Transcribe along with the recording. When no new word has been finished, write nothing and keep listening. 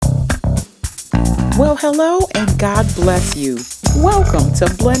Well, hello and God bless you. Welcome to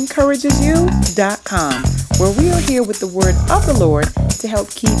BlenencouragesYou.com, where we are here with the word of the Lord to help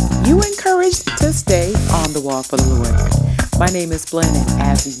keep you encouraged to stay on the wall for the Lord. My name is Blen, and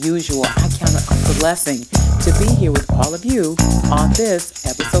as usual, I count it a blessing to be here with all of you on this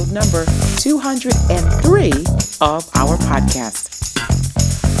episode number 203 of our podcast.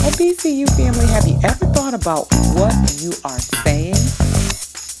 Well, BCU family, have you ever thought about what you are saying?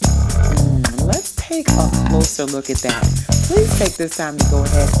 Let's take a closer look at that. Please take this time to go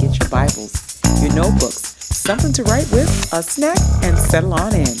ahead and get your Bibles, your notebooks, something to write with, a snack, and settle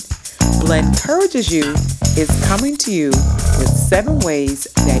on in. Blen Encourages You is coming to you with 7 ways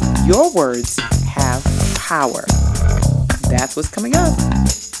that your words have power. That's what's coming up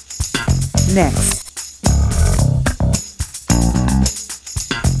next.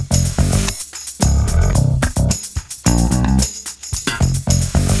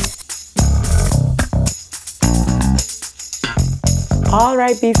 All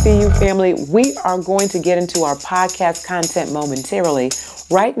right, BCU family, we are going to get into our podcast content momentarily.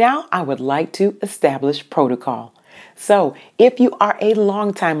 Right now, I would like to establish protocol. So if you are a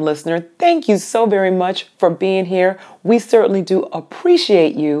longtime listener, thank you so very much for being here. We certainly do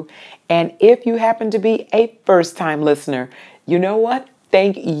appreciate you. And if you happen to be a first-time listener, you know what?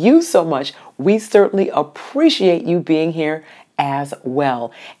 Thank you so much. We certainly appreciate you being here as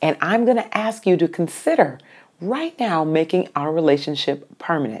well. And I'm going to ask you to consider right now making our relationship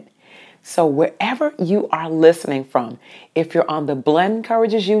permanent. So wherever you are listening from, if you're on the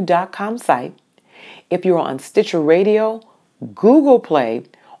BlenencouragesYou.com site, if you're on Stitcher Radio, Google Play,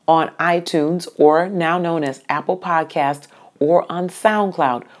 on iTunes, or now known as Apple Podcasts, or on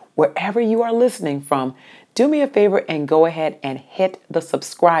SoundCloud, wherever you are listening from, do me a favor and go ahead and hit the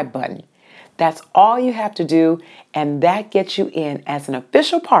subscribe button. That's all you have to do, and that gets you in as an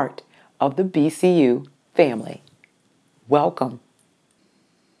official part of the BCU family. Welcome.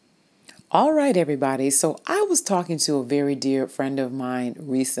 All right, everybody. So I was talking to a very dear friend of mine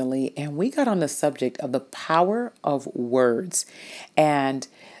recently, and we got on the subject of the power of words. And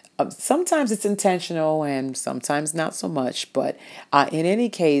sometimes it's intentional and sometimes not so much. But in any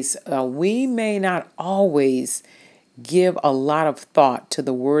case, we may not always give a lot of thought to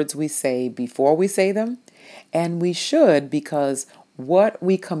the words we say before we say them. And we should, because what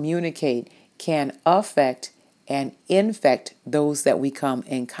we communicate can affect and infect those that we come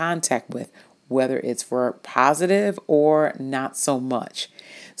in contact with, whether it's for positive or not so much.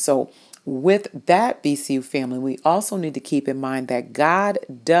 So with that, BCU family, we also need to keep in mind that God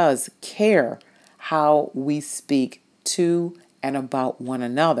does care how we speak to and about one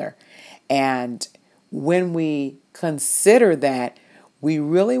another. And when we consider that, we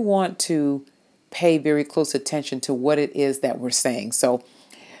really want to pay very close attention to what it is that we're saying. So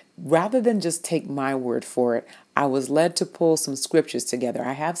rather than just take my word for it, I was led to pull some scriptures together.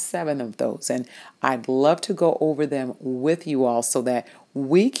 I have 7 of those, and I'd love to go over them with you all so that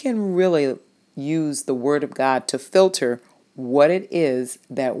we can really use the Word of God to filter what it is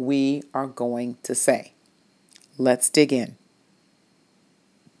that we are going to say. Let's dig in.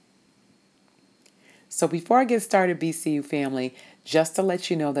 So before I get started, BCU family, just to let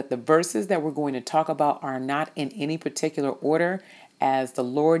you know that the verses that we're going to talk about are not in any particular order. As the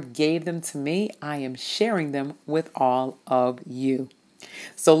Lord gave them to me, I am sharing them with all of you.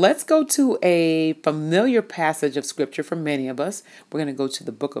 So let's go to a familiar passage of scripture for many of us. We're going to go to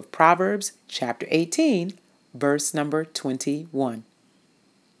the book of Proverbs, chapter 18, verse number 21.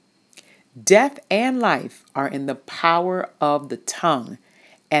 Death and life are in the power of the tongue,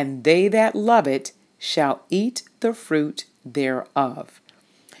 and they that love it shall eat the fruit thereof.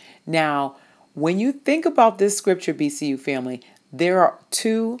 Now, when you think about this scripture, BCU family, there are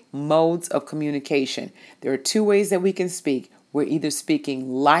 2 modes of communication. There are 2 ways that we can speak. We're either speaking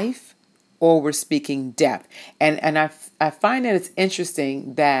life or we're speaking death. And I find that it's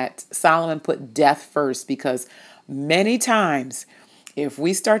interesting that Solomon put death first, because many times if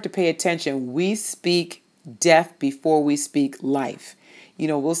we start to pay attention, we speak death before we speak life. You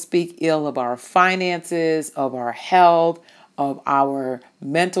know, we'll speak ill of our finances, of our health, of our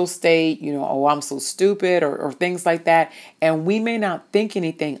mental state, oh, I'm so stupid, or things like that. And we may not think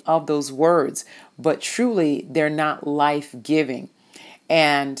anything of those words, but truly they're not life-giving.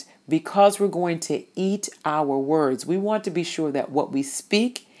 And because we're going to eat our words, we want to be sure that what we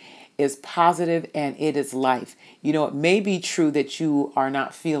speak is positive and it is life. It may be true that you are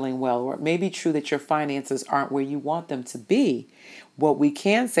not feeling well, or it may be true that your finances aren't where you want them to be. What we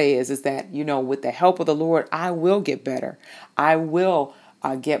can say is that, with the help of the Lord, I will get better. I will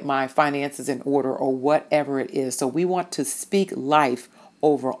get my finances in order, or whatever it is. So we want to speak life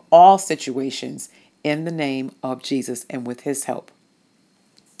over all situations in the name of Jesus and with his help.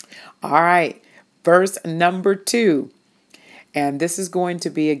 All right, verse number 2. And this is going to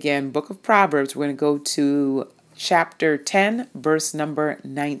be, again, Book of Proverbs. We're going to go to chapter 10, verse number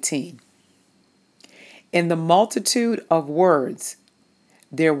 19. In the multitude of words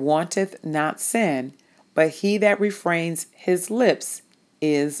there wanteth not sin, but he that refrains his lips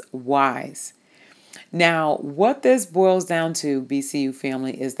is wise. Now, what this boils down to, BCU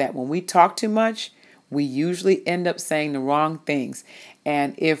family, is that when we talk too much, we usually end up saying the wrong things.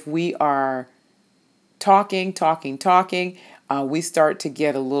 And if we are talking, we start to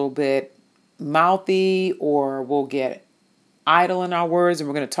get a little bit mouthy, or we'll get idle in our words. And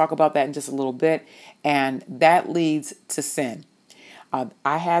we're going to talk about that in just a little bit. And that leads to sin.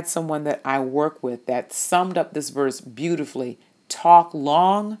 I had someone that I work with that summed up this verse beautifully. Talk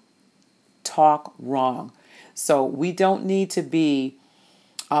long, talk wrong. So we don't need to be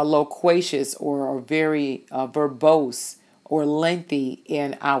loquacious or very verbose or lengthy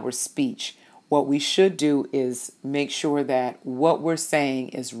in our speech. What we should do is make sure that what we're saying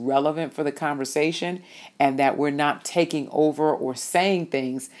is relevant for the conversation, and that we're not taking over or saying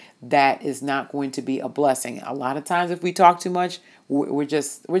things that is not going to be a blessing. A lot of times if we talk too much, we're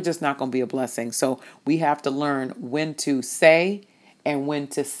just not going to be a blessing. So we have to learn when to say and when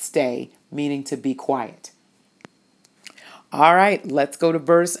to stay, meaning to be quiet. All right, let's go to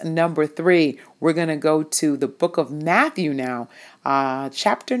verse number 3. We're going to go to the book of Matthew now,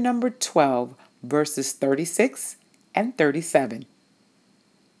 chapter number 12, verses 36 and 37.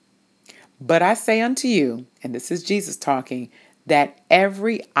 But I say unto you, and this is Jesus talking, that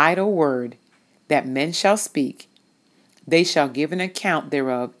every idle word that men shall speak, they shall give an account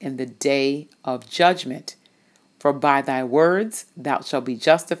thereof in the day of judgment. For by thy words thou shalt be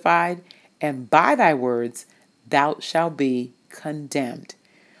justified, and by thy words thou shalt be condemned.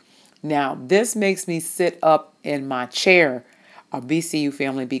 Now, this makes me sit up in my chair, BCU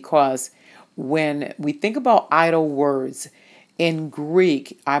family, because when we think about idle words, in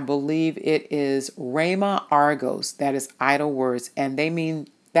Greek, I believe it is rhema argos, that is idle words, and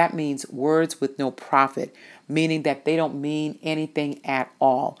that means words with no profit, meaning that they don't mean anything at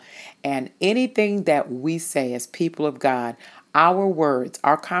all. And anything that we say as people of God, our words,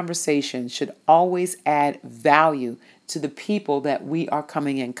 our conversation should always add value to the people that we are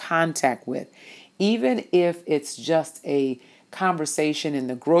coming in contact with. Even if it's just a conversation in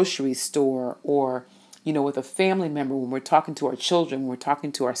the grocery store, or with a family member, when we're talking to our children, when we're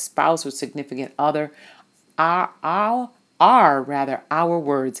talking to our spouse or significant other, our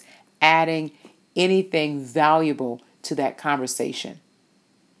words adding anything valuable to that conversation.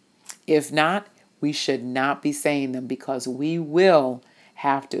 If not, we should not be saying them, because we will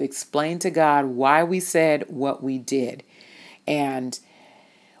have to explain to God why we said what we did. And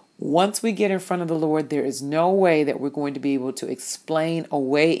once we get in front of the Lord, there is no way that we're going to be able to explain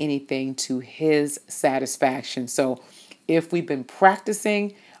away anything to his satisfaction. So if we've been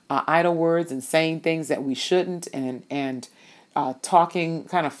practicing idle words and saying things that we shouldn't, and talking,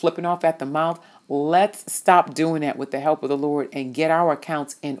 kind of flipping off at the mouth, let's stop doing that with the help of the Lord and get our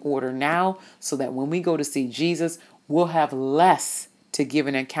accounts in order now, so that when we go to see Jesus, we'll have less to give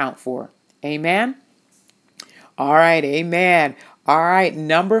an account for. Amen? All right, amen. All right,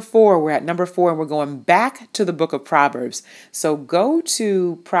 number 4. We're at number 4, and we're going back to the book of Proverbs. So go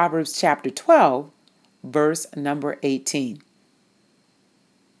to Proverbs chapter 12, verse number 18.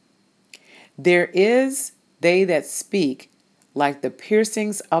 There is they that speak like the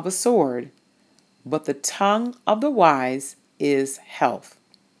piercings of a sword, but the tongue of the wise is health.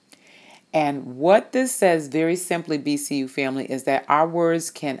 And what this says very simply, BCU family, is that our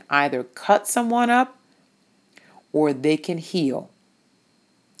words can either cut someone up or they can heal.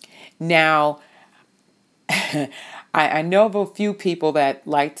 Now, I know of a few people that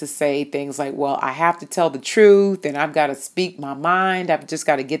like to say things like, well, I have to tell the truth and I've got to speak my mind. I've just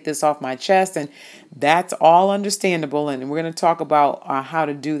got to get this off my chest. And that's all understandable. And we're going to talk about how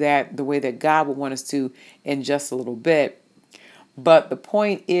to do that the way that God would want us to in just a little bit. But the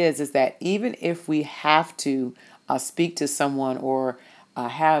point is that even if we have to speak to someone, or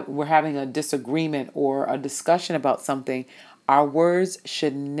we're having a disagreement or a discussion about something, our words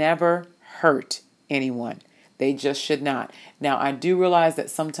should never hurt anyone. They just should not. Now, I do realize that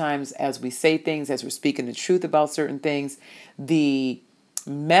sometimes as we say things, as we're speaking the truth about certain things, the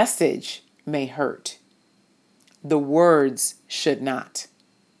message may hurt. The words should not.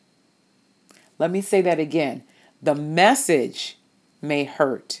 Let me say that again. The message may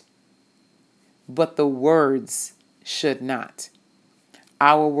hurt, but the words should not.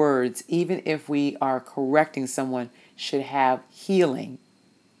 Our words, even if we are correcting someone, should have healing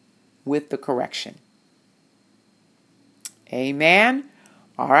with the correction. Amen.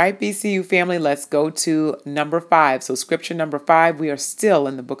 All right, BCU family, let's go to number 5. So, scripture number 5, we are still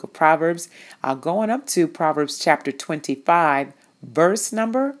in the book of Proverbs, going up to Proverbs chapter 25, verse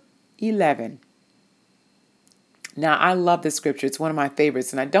number 11. Now, I love this scripture. It's one of my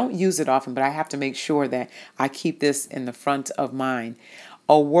favorites, and I don't use it often, but I have to make sure that I keep this in the front of mind.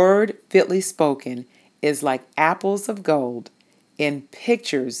 A word fitly spoken is like apples of gold in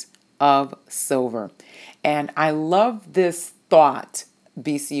pictures of silver. And I love this thought,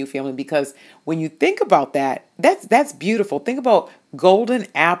 BCU family, because when you think about that, that's beautiful. Think about golden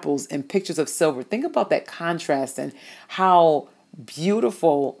apples and pictures of silver. Think about that contrast and how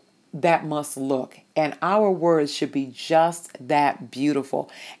beautiful that must look. And our words should be just that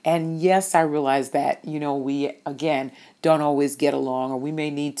beautiful. And yes, I realize that, we, again, don't always get along, or we may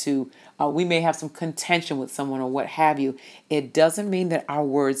need to, we may have some contention with someone or what have you. It doesn't mean that our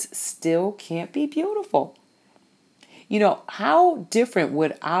words still can't be beautiful. How different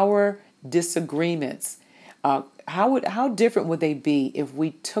would our disagreements, how different would they be if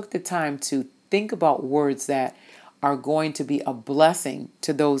we took the time to think about words that are going to be a blessing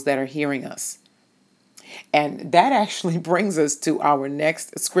to those that are hearing us? And that actually brings us to our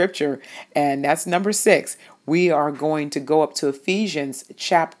next scripture, and that's number 6. We are going to go up to Ephesians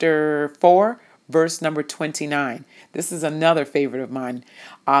chapter 4, verse number 29. This is another favorite of mine.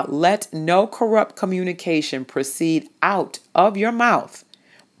 Let no corrupt communication proceed out of your mouth,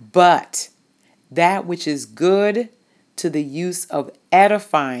 but that which is good to the use of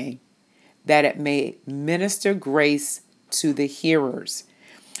edifying, that it may minister grace to the hearers.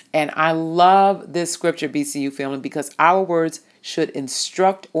 And I love this scripture, BCU family, because our words should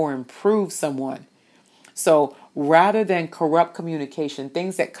instruct or improve someone. So rather than corrupt communication,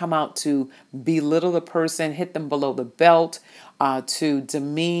 things that come out to belittle the person, hit them below the belt, to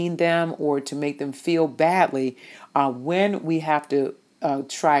demean them, or to make them feel badly, when we have to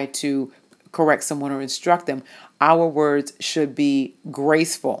try to correct someone or instruct them, our words should be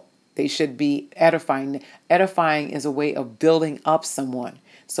graceful. They should be edifying. Edifying is a way of building up someone.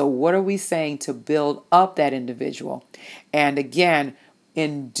 So what are we saying to build up that individual? And again,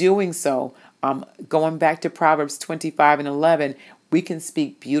 in doing so, going back to Proverbs 25 and 11, we can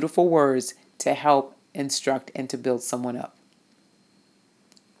speak beautiful words to help instruct and to build someone up.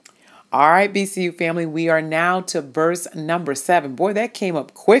 All right, BCU family, we are now to verse number 7. Boy, that came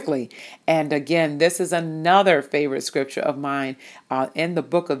up quickly. And again, this is another favorite scripture of mine in the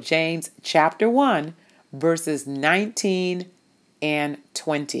book of James, chapter 1, verses 19 and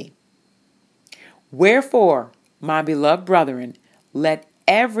 20. Wherefore, my beloved brethren, let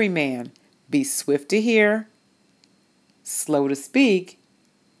every man be swift to hear, slow to speak,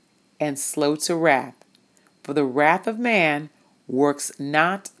 and slow to wrath. For the wrath of man works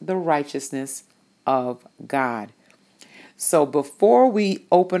not the righteousness of God. So before we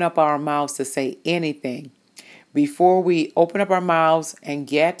open up our mouths to say anything, before we open up our mouths and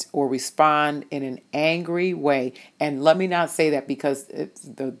get or respond in an angry way, and let me not say that because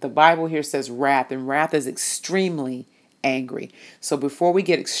the Bible here says wrath, and wrath is extremely angry. So before we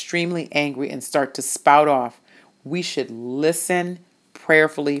get extremely angry and start to spout off, we should listen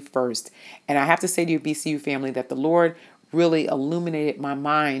prayerfully first. And I have to say to you, BCU family, that the Lord really illuminated my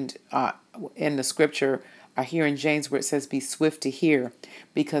mind in the scripture here in James where it says be swift to hear,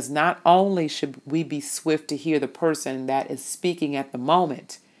 because not only should we be swift to hear the person that is speaking at the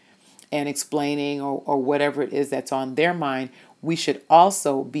moment and explaining or whatever it is that's on their mind, we should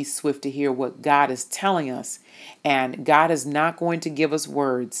also be swift to hear what God is telling us. And God is not going to give us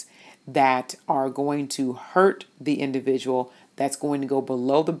words that are going to hurt the individual, that's going to go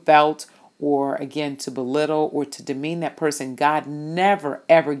below the belt, or again, to belittle or to demean that person. God never,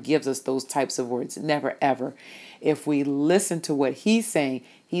 ever gives us those types of words. Never, ever. If we listen to what he's saying,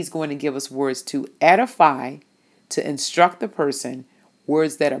 he's going to give us words to edify, to instruct the person,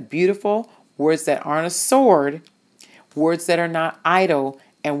 words that are beautiful, words that aren't a sword, words that are not idle,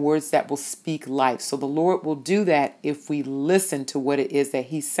 and words that will speak life. So the Lord will do that if we listen to what it is that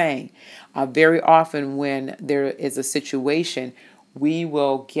he's saying. Very often when there is a situation, we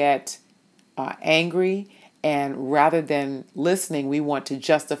will get angry, and rather than listening, we want to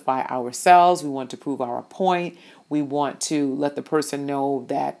justify ourselves. We want to prove our point. We want to let the person know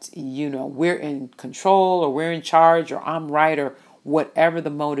that, we're in control, or we're in charge, or I'm right, or whatever the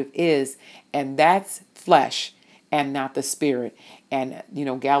motive is. And that's flesh and not the spirit. And,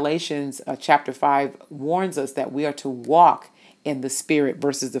 Galatians chapter 5 warns us that we are to walk in the spirit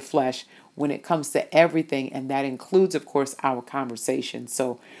versus the flesh when it comes to everything. And that includes, of course, our conversation.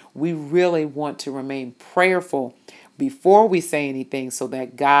 So we really want to remain prayerful before we say anything so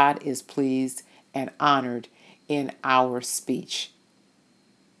that God is pleased and honored in our speech.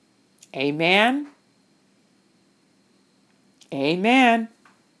 Amen. Amen.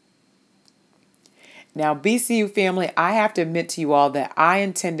 Now, BCU family, I have to admit to you all that I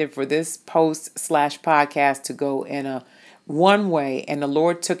intended for this post/podcast to go in a one way, and the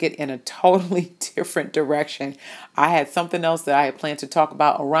Lord took it in a totally different direction. I had something else that I had planned to talk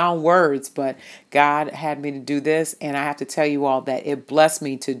about around words, but God had me to do this, and I have to tell you all that it blessed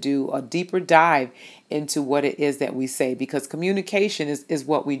me to do a deeper dive into what it is that we say, because communication is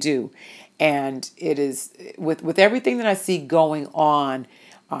what we do. And it is with everything that I see going on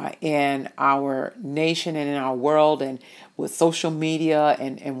in our nation and in our world, and with social media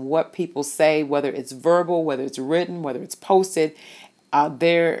and what people say, whether it's verbal, whether it's written, whether it's posted,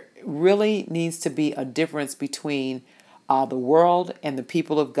 there really needs to be a difference between the world and the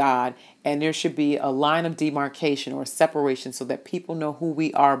people of God. And there should be a line of demarcation or separation so that people know who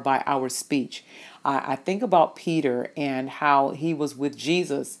we are by our speech. I think about Peter and how he was with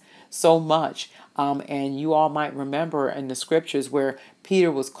Jesus so much. And you all might remember in the scriptures where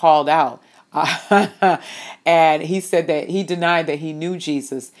Peter was called out. And he said that he denied that he knew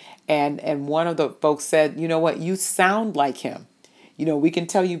Jesus. And one of the folks said, you know what, you sound like him. You know, we can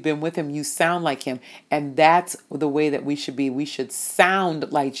tell you've been with him. You sound like him. And that's the way that we should be. We should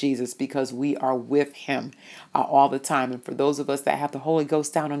sound like Jesus because we are with him all the time. And for those of us that have the Holy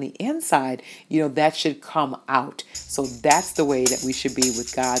Ghost down on the inside, you know, that should come out. So that's the way that we should be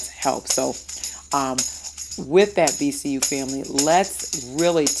with God's help. So with that, BCU family, let's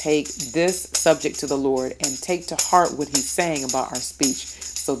really take this subject to the Lord and take to heart what he's saying about our speech,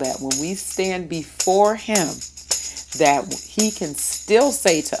 so that when we stand before him, that he can still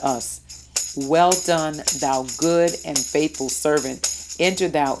say to us, well done, thou good and faithful servant. Enter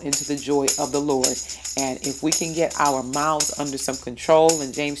thou into the joy of the Lord. And if we can get our mouths under some control,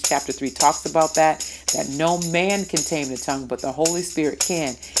 and James chapter 3 talks about that no man can tame the tongue, but the Holy Spirit can.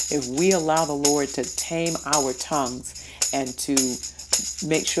 If we allow the Lord to tame our tongues and to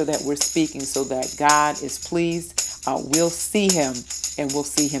make sure that we're speaking so that God is pleased, we'll see him, and we'll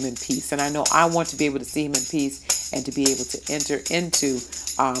see him in peace. And I know I want to be able to see him in peace and to be able to enter into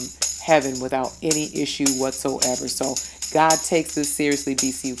heaven without any issue whatsoever. So God takes this seriously,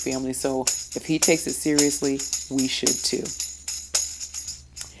 BCU family. So if he takes it seriously, we should too.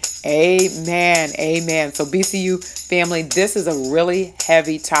 Amen. Amen. So BCU family, this is a really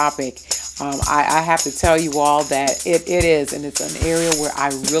heavy topic. I have to tell you all that it is, and it's an area where I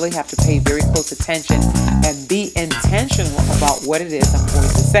really have to pay very close attention and be intentional about what it is I'm going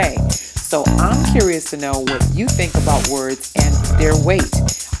to say. So I'm curious to know what you think about words and their weight.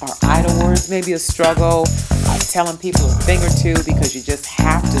 Are idle words maybe a struggle? Telling people a thing or two because you just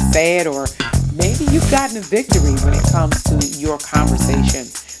have to say it, or maybe you've gotten a victory when it comes to your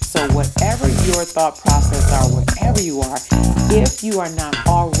conversations. So whatever your thought process are, wherever you are, if you are not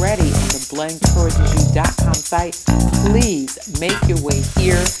already on the BlendCouragesYou.com site, please make your way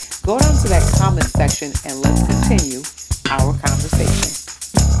here. Go down to that comment section and let's continue our conversation.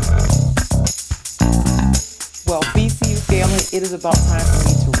 Well, BCU family, it is about time for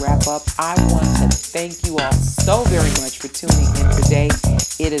me to wrap up. I want to thank you all so very much for tuning in today.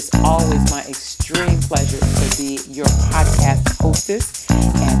 It is always my extreme pleasure to be your podcast hostess.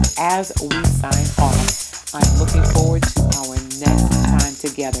 And as we sign off, I'm looking forward to our next time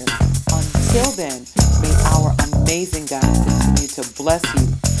together. Until then, may our amazing God continue to bless you,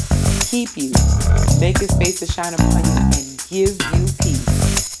 keep you, make his face to shine upon you, and give you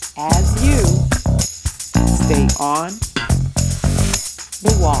peace as you stay on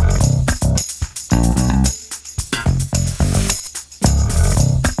the walk.